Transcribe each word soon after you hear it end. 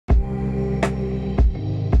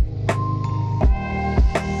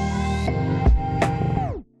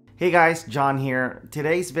Hey guys, John here.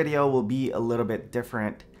 Today's video will be a little bit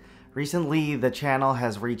different. Recently, the channel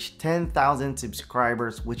has reached 10,000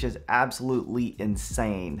 subscribers, which is absolutely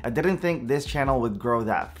insane. I didn't think this channel would grow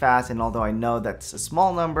that fast, and although I know that's a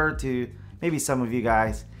small number to maybe some of you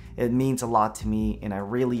guys, it means a lot to me and I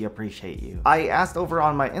really appreciate you. I asked over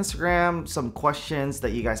on my Instagram some questions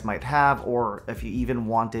that you guys might have, or if you even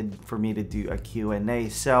wanted for me to do a Q&A.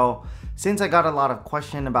 So since I got a lot of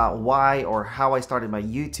questions about why or how I started my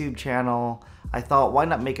YouTube channel, I thought why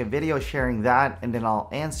not make a video sharing that, and then I'll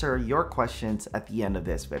answer your questions at the end of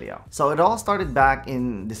this video. So it all started back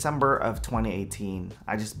in December of 2018.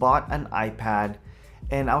 I just bought an iPad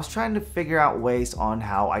and I was trying to figure out ways on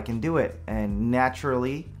how I can do it. And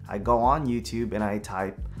naturally, I go on YouTube and I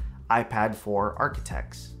type iPad for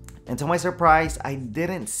architects. And to my surprise, I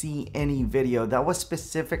didn't see any video that was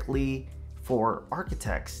specifically for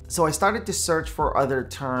architects. So I started to search for other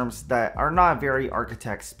terms that are not very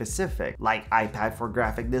architect specific, like iPad for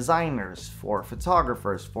graphic designers, for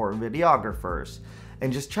photographers, for videographers,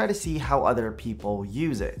 and just try to see how other people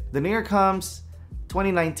use it. Then here comes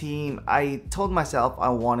 2019, I told myself I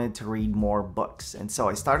wanted to read more books, and so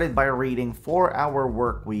I started by reading 4-Hour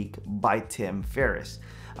Workweek by Tim Ferriss.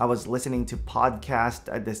 I was listening to podcasts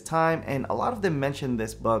at this time and a lot of them mentioned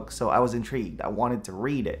this book, so I was intrigued. I wanted to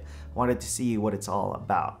read it, wanted to see what it's all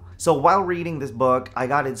about. So while reading this book, I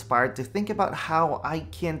got inspired to think about how I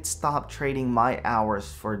can stop trading my hours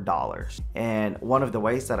for dollars. And one of the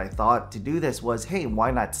ways that I thought to do this was, hey,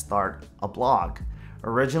 why not start a blog?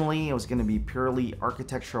 Originally, it was going to be purely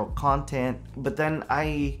architectural content, but then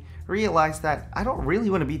I realized that I don't really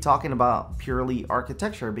want to be talking about purely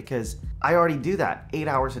architecture because I already do that 8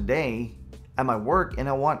 hours a day at my work, and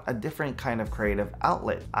I want a different kind of creative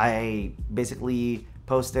outlet. I basically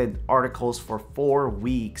posted articles for 4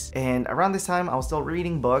 weeks, and around this time I was still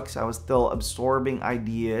reading books, I was still absorbing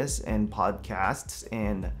ideas and podcasts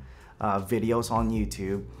and videos on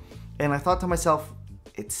YouTube, and I thought to myself,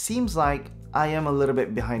 it seems like I am a little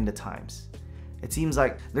bit behind the times. It seems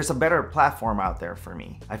like there's a better platform out there for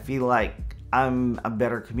me. I feel like I'm a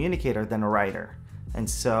better communicator than a writer. And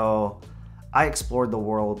so I explored the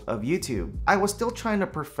world of YouTube. I was still trying to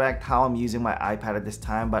perfect how I'm using my iPad at this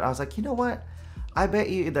time, but I was like, you know what? I bet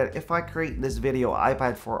you that if I create this video,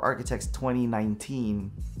 iPad for Architects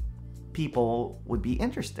 2019, people would be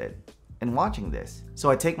interested in watching this. So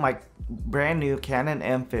I take my brand new Canon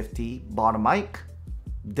M50, bought a mic,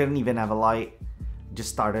 didn't even have a light,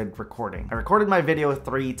 just started recording. I recorded my video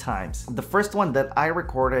 3 times. The first one that I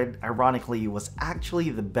recorded, ironically, was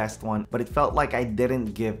actually the best one, but it felt like I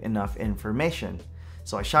didn't give enough information.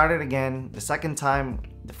 So I shot it again. The second time,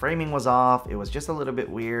 the framing was off. It was just a little bit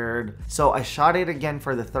weird. So I shot it again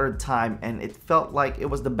for the 3rd time, and it felt like it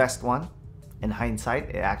was the best one. In hindsight,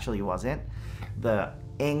 it actually wasn't. The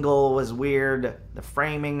angle was weird. The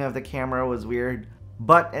framing of the camera was weird.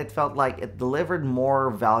 But it felt like it delivered more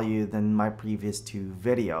value than my previous 2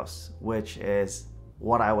 videos, which is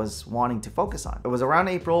what I was wanting to focus on. It was around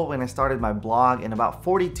April when I started my blog, and about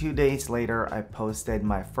 42 days later, I posted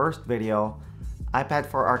my first video, iPad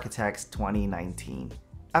for Architects 2019.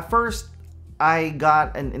 At first, I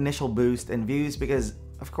got an initial boost in views because,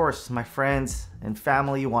 of course, my friends and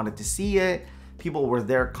family wanted to see it. People were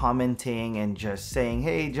there commenting and just saying,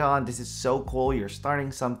 hey John, this is so cool, you're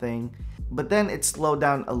starting something. But then it slowed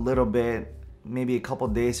down a little bit, maybe a couple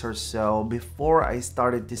days or so, before I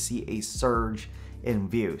started to see a surge in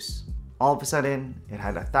views. All of a sudden, it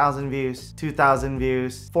had 1,000 views, 2,000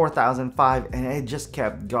 views, 4,005, and it just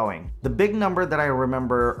kept going. The big number that I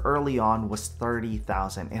remember early on was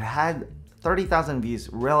 30,000. It had 30,000 views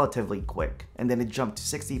relatively quick, and then it jumped to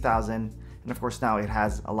 60,000. And of course now it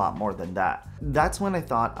has a lot more than that. That's when I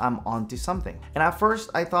thought I'm onto something. And at first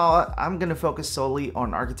I thought I'm gonna focus solely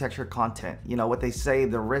on architecture content. You know what they say,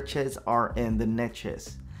 the riches are in the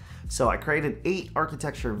niches. So I created 8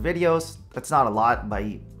 architecture videos. That's not a lot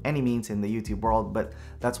by any means in the YouTube world, but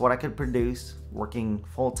that's what I could produce working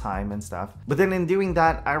full-time and stuff. But then in doing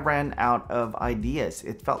that, I ran out of ideas.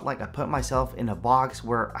 It felt like I put myself in a box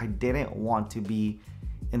where I didn't want to be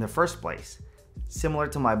in the first place. Similar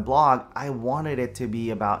to my blog, I wanted it to be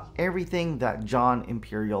about everything that John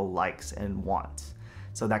Imperial likes and wants.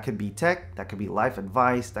 So that could be tech, that could be life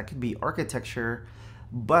advice, that could be architecture,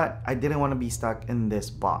 but I didn't want to be stuck in this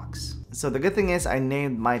box. So the good thing is I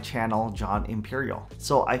named my channel John Imperial.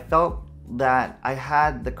 So I felt that I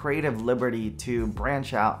had the creative liberty to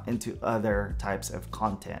branch out into other types of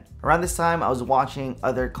content. Around this time, I was watching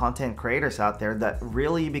other content creators out there that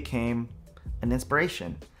really became an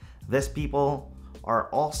inspiration. These people are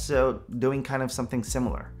also doing kind of something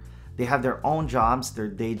similar. They have their own jobs, their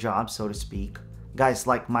day jobs, so to speak, Guys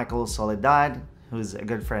like Michael Soledad, who's a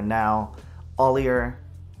good friend now, Olier,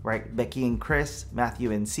 right, Becky and Chris,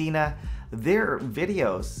 Matthew and Sina, their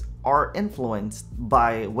videos are influenced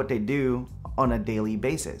by what they do on a daily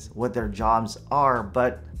basis, what their jobs are,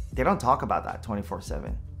 but they don't talk about that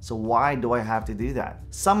 24/7. So why do I have to do that?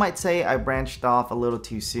 Some might say I branched off a little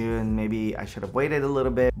too soon, maybe I should have waited a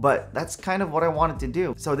little bit, but that's kind of what I wanted to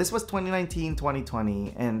do. So this was 2019,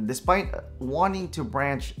 2020, and despite wanting to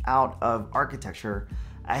branch out of architecture,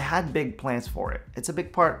 I had big plans for it. It's a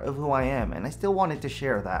big part of who I am, and I still wanted to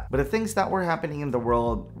share that. But the things that were happening in the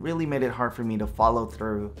world really made it hard for me to follow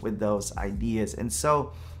through with those ideas. And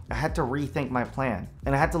so I had to rethink my plan,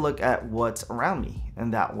 and I had to look at what's around me,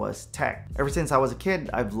 and that was tech. Ever since I was a kid,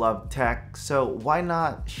 I've loved tech, so why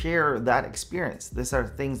not share that experience? These are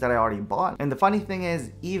things that I already bought. And the funny thing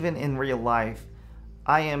is, even in real life,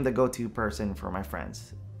 I am the go-to person for my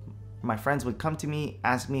friends. My friends would come to me,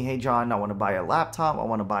 ask me, hey John, I want to buy a laptop, I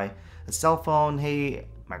want to buy a cell phone. Hey,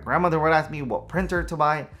 my grandmother would ask me what printer to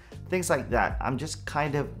buy, things like that. I'm just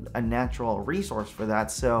kind of a natural resource for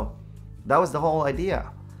that, so that was the whole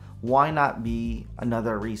idea. Why not be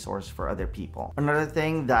another resource for other people? Another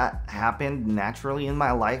thing that happened naturally in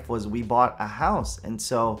my life was we bought a house, and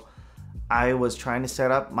so I was trying to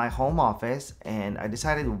set up my home office, and I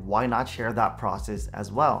decided why not share that process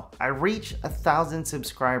as well. I reached 1,000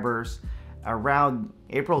 subscribers around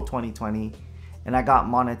April 2020, and I got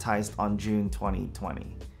monetized on June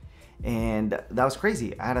 2020. And that was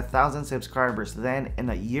crazy. I had 1,000 subscribers then,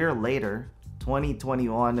 and a year later,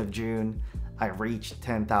 2021 of June, I reached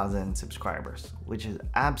 10,000 subscribers, which is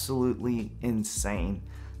absolutely insane.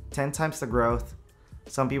 10 times the growth.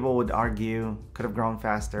 Some people would argue could have grown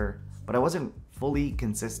faster, but I wasn't fully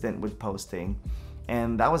consistent with posting,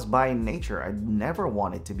 and that was by nature. I never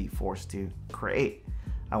wanted to be forced to create.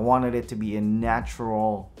 I wanted it to be a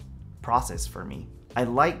natural process for me. I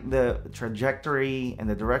like the trajectory and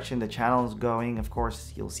the direction the channel is going. Of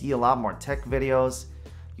course, you'll see a lot more tech videos.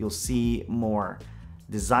 You'll see more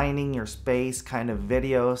designing your space kind of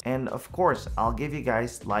videos, and of course I'll give you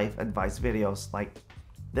guys life advice videos like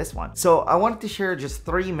this one. So I wanted to share just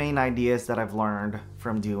 3 main ideas that I've learned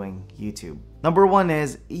from doing YouTube. Number 1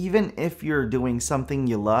 is, even if you're doing something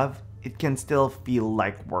you love, it can still feel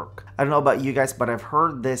like work. I don't know about you guys, but I've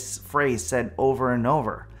heard this phrase said over and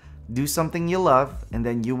over. Do something you love, and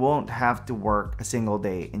then you won't have to work a single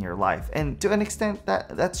day in your life. And to an extent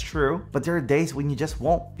that's true, but there are days when you just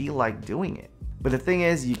won't feel like doing it. But the thing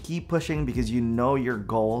is, you keep pushing because you know your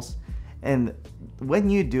goals, and when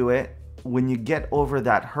you do it, when you get over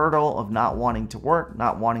that hurdle of not wanting to work,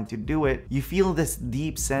 not wanting to do it, you feel this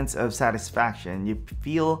deep sense of satisfaction. You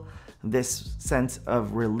feel this sense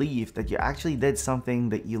of relief that you actually did something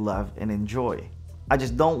that you love and enjoy. I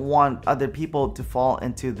just don't want other people to fall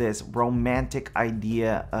into this romantic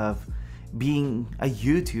idea of being a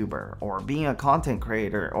YouTuber or being a content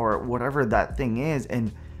creator or whatever that thing is,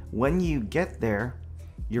 and when you get there,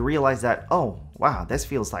 you realize that, oh, wow, this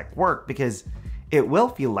feels like work, because it will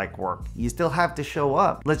feel like work. You still have to show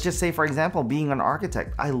up. Let's just say, for example, being an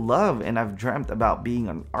architect. I love and I've dreamt about being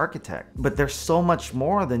an architect, but there's so much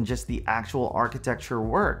more than just the actual architecture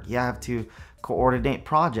work. You have to coordinate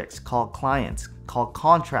projects, call clients, call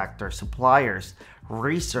contractors, suppliers,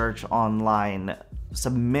 research online,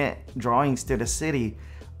 submit drawings to the city.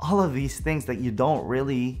 All of these things that you don't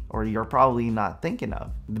really, or you're probably not thinking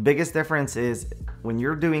of. The biggest difference is when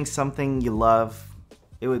you're doing something you love,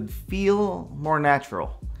 it would feel more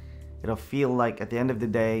natural. It'll feel like at the end of the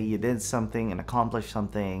day, you did something and accomplished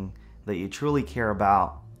something that you truly care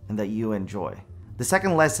about and that you enjoy. The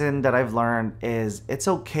second lesson that I've learned is it's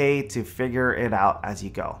okay to figure it out as you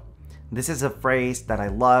go. This is a phrase that I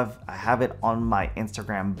love. I have it on my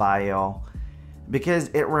Instagram bio because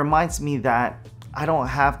it reminds me that I don't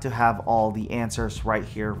have to have all the answers right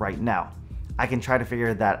here, right now. I can try to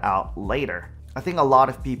figure that out later. I think a lot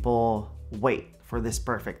of people wait for this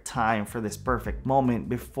perfect time, for this perfect moment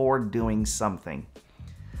before doing something.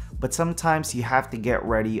 But sometimes you have to get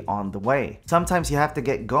ready on the way. Sometimes you have to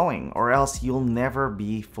get going, or else you'll never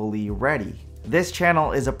be fully ready. This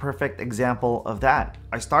channel is a perfect example of that.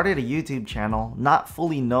 I started a YouTube channel not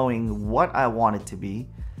fully knowing what I wanted to be.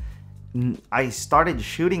 I started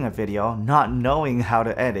shooting a video not knowing how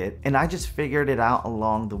to edit, and I just figured it out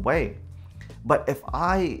along the way. But if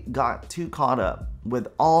I got too caught up with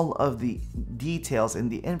all of the details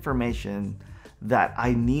and the information that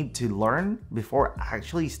I need to learn before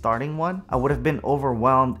actually starting one, I would have been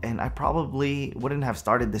overwhelmed and I probably wouldn't have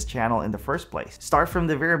started this channel in the first place. Start from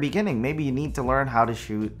the very beginning. Maybe you need to learn how to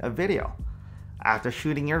shoot a video. After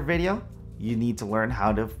shooting your video, you need to learn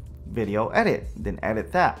how to video edit, then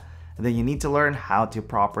edit that. And then you need to learn how to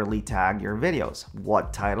properly tag your videos,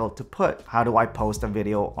 what title to put, how do I post a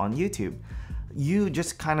video on YouTube. You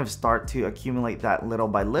just kind of start to accumulate that little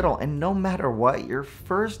by little, and no matter what, your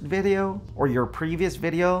first video or your previous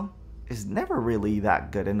video is never really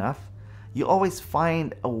that good enough. You always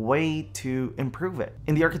find a way to improve it.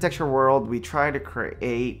 In the architecture world, we try to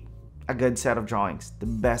create a good set of drawings, the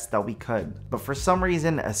best that we could. But for some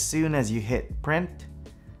reason, as soon as you hit print,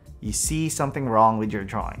 you see something wrong with your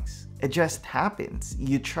drawings. It just happens.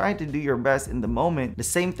 You try to do your best in the moment. The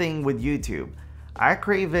same thing with YouTube. I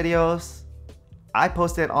create videos, I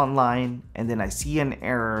post it online, and then I see an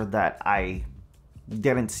error that I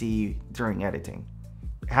didn't see during editing.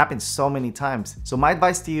 It happens so many times. So my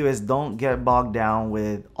advice to you is don't get bogged down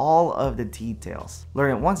with all of the details.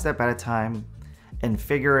 Learn it one step at a time and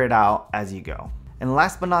figure it out as you go. And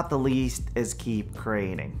last but not the least is keep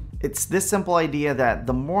creating. It's this simple idea that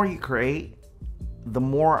the more you create, the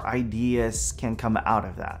more ideas can come out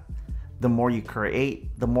of that. The more you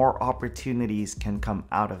create, the more opportunities can come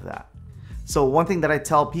out of that. So one thing that I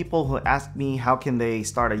tell people who ask me how can they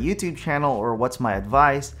start a YouTube channel or what's my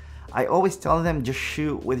advice, I always tell them just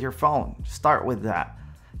shoot with your phone. Start with that.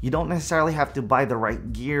 You don't necessarily have to buy the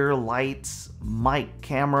right gear, lights, mic,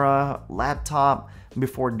 camera, laptop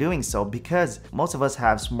before doing so, because most of us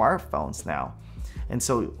have smartphones now. And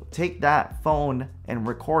so take that phone and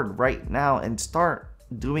record right now and start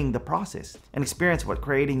doing the process and experience what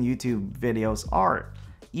creating YouTube videos are.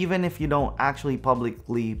 Even if you don't actually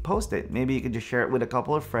publicly post it, maybe you could just share it with a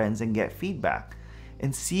couple of friends and get feedback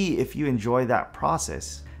and see if you enjoy that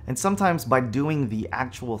process. And sometimes by doing the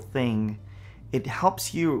actual thing, it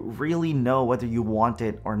helps you really know whether you want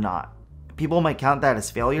it or not. People might count that as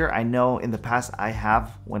failure. I know in the past I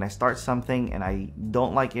have. When I start something and I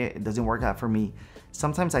don't like it, it doesn't work out for me.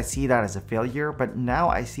 Sometimes I see that as a failure, but now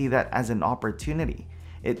I see that as an opportunity.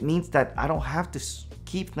 It means that I don't have to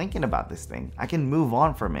keep thinking about this thing. I can move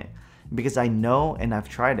on from it because I know and I've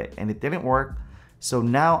tried it and it didn't work. So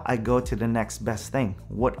now I go to the next best thing.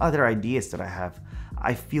 What other ideas did I have?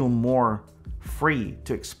 I feel more free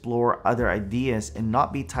to explore other ideas and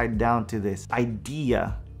not be tied down to this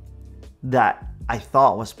idea that I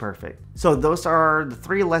thought was perfect. So those are the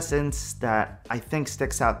 3 lessons that I think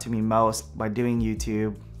sticks out to me most by doing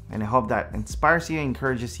YouTube, and I hope that inspires you,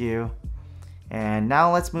 encourages you. And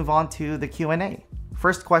now let's move on to the Q&A.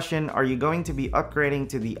 First question, are you going to be upgrading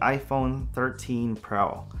to the iPhone 13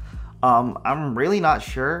 Pro? I'm really not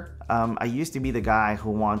sure. I used to be the guy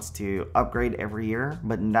who wants to upgrade every year,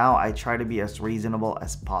 but now I try to be as reasonable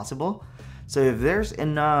as possible. So if there's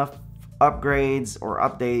enough upgrades or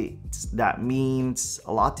updates that means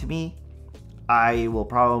a lot to me, I will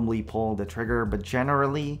probably pull the trigger. But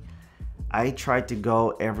generally, I try to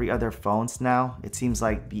go every other phones now. It seems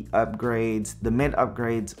like the upgrades, the mid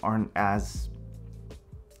upgrades aren't as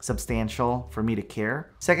substantial for me to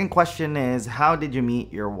care. Second question is, how did you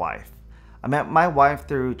meet your wife? I met my wife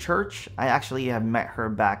through church. I actually have met her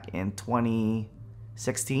back in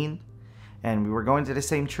 2016. And we were going to the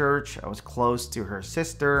same church. I was close to her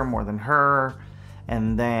sister more than her.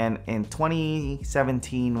 And then in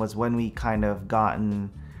 2017 was when we kind of gotten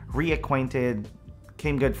reacquainted,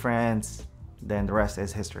 became good friends. Then the rest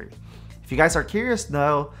is history. If you guys are curious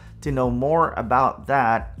though to know more about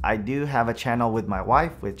that, I do have a channel with my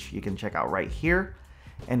wife, which you can check out right here.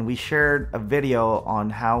 And we shared a video on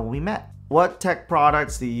how we met. What tech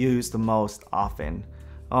products do you use the most often?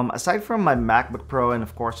 Aside from my MacBook Pro and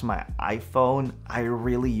of course my iPhone, I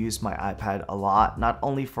really use my iPad a lot, not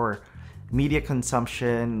only for media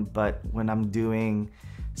consumption, but when I'm doing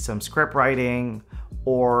some script writing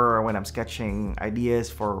or when I'm sketching ideas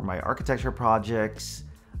for my architecture projects.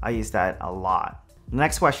 I use that a lot.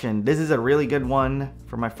 Next question, this is a really good one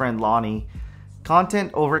for my friend Lonnie. Content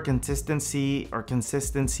over consistency or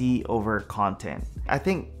consistency over content? I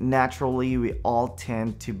think naturally we all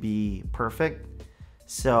tend to be perfect.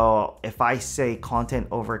 So if I say content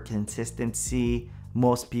over consistency,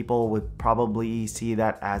 most people would probably see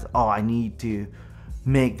that as, oh, I need to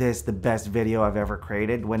make this the best video I've ever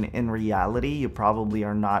created, when in reality, you probably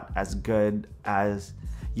are not as good as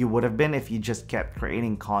you would have been if you just kept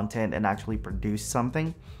creating content and actually produced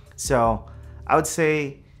something. So I would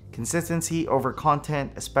say consistency over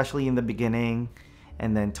content, especially in the beginning,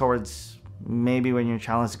 and then towards maybe when your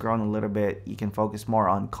channel has grown a little bit, you can focus more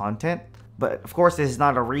on content. But of course, this is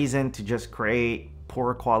not a reason to just create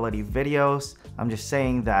poor quality videos. I'm just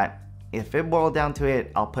saying that if it boiled down to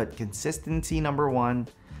it, I'll put consistency number 1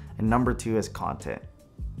 and number 2 is content.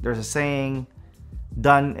 There's a saying,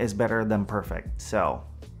 done is better than perfect. So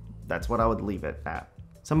that's what I would leave it at.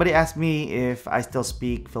 Somebody asked me if I still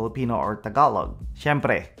speak Filipino or Tagalog.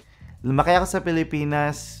 Siyempre, Lumaki ako sa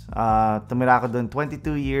Pilipinas. Tumira ako doon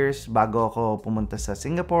 22 years bago ako pumunta sa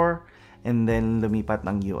Singapore and then lumipat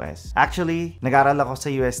ng US. Actually, nag-aral ako sa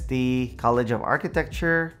UST College of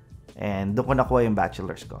Architecture and doon ko nakuha yung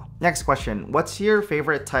bachelor's ko. Next question, what's your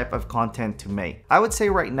favorite type of content to make? I would say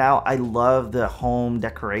right now, I love the home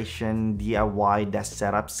decoration, DIY, desk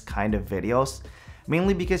setups kind of videos.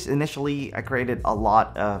 Mainly because initially, I created a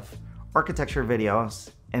lot of architecture videos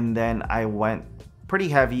and then I went pretty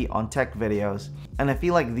heavy on tech videos. And I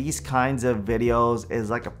feel like these kinds of videos is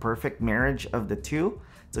like a perfect marriage of the two.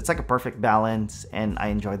 So it's like a perfect balance and I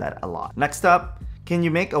enjoy that a lot. Next up, can you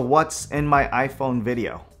make a what's in my iPhone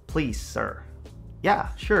video? Please, sir.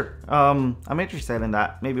 Yeah, sure. I'm interested in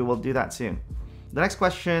that. Maybe we'll do that soon. The next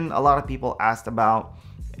question a lot of people asked about,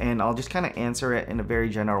 and I'll just kind of answer it in a very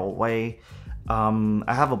general way.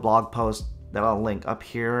 I have a blog post that I'll link up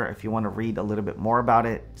here if you want to read a little bit more about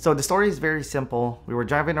it. So the story is very simple. We were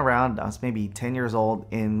driving around, I was maybe 10 years old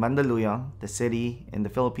in Mandaluyong, the city in the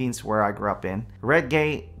Philippines where I grew up in. Red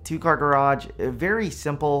gate, 2-car garage, very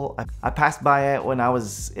simple. I passed by it when I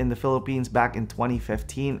was in the Philippines back in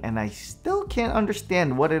 2015 and I still can't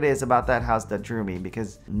understand what it is about that house that drew me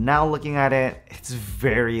because now looking at it, it's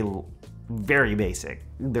very basic.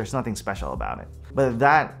 There's nothing special about it. But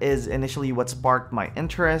that is initially what sparked my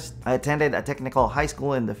interest. I attended a technical high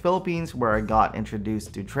school in the Philippines where I got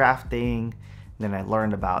introduced to drafting. Then I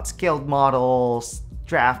learned about scaled models,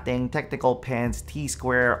 drafting, technical pens,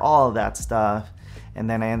 T-square, all of that stuff. And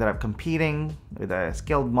then I ended up competing with a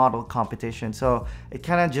scaled model competition. So it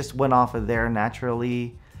kind of just went off of there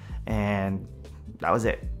naturally. And that was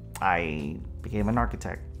it. I became an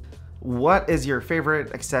architect. What is your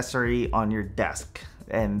favorite accessory on your desk?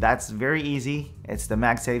 And that's very easy. It's the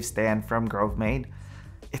MagSafe stand from GroveMade.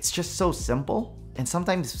 It's just so simple. And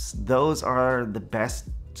sometimes those are the best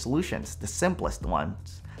solutions, the simplest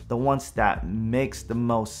ones, the ones that makes the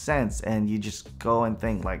most sense. And you just go and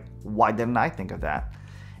think like, why didn't I think of that?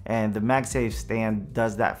 And the MagSafe stand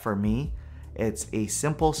does that for me. It's a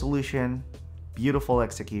simple solution, beautiful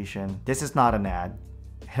execution. This is not an ad.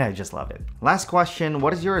 And I just love it. Last question,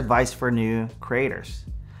 what is your advice for new creators?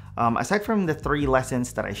 Aside from the 3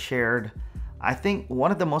 lessons that I shared, I think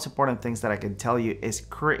one of the most important things that I can tell you is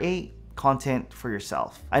create content for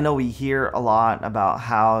yourself. I know we hear a lot about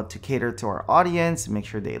how to cater to our audience, make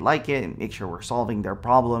sure they like it, make sure we're solving their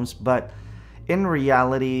problems, but in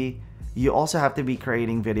reality, you also have to be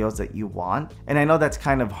creating videos that you want. And I know that's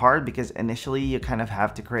kind of hard because initially you kind of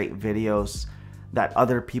have to create videos that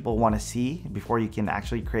other people want to see before you can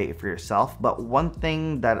actually create it for yourself. But one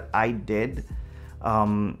thing that I did,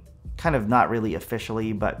 kind of not really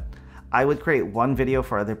officially, but I would create one video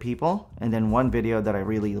for other people and then one video that I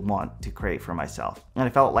really want to create for myself. And I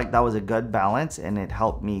felt like that was a good balance and it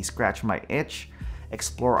helped me scratch my itch,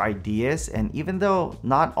 explore ideas. And even though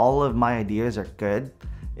not all of my ideas are good,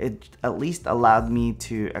 it at least allowed me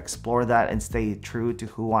to explore that and stay true to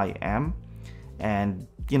who I am. And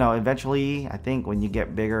you know, eventually, I think when you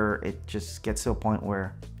get bigger, it just gets to a point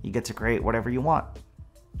where you get to create whatever you want.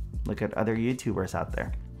 Look at other YouTubers out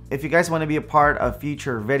there. If you guys want to be a part of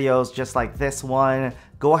future videos just like this one,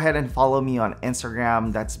 go ahead and follow me on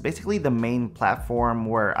Instagram. That's basically the main platform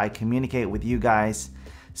where I communicate with you guys.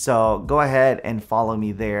 So go ahead and follow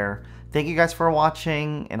me there. Thank you guys for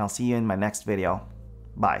watching and I'll see you in my next video.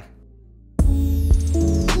 Bye.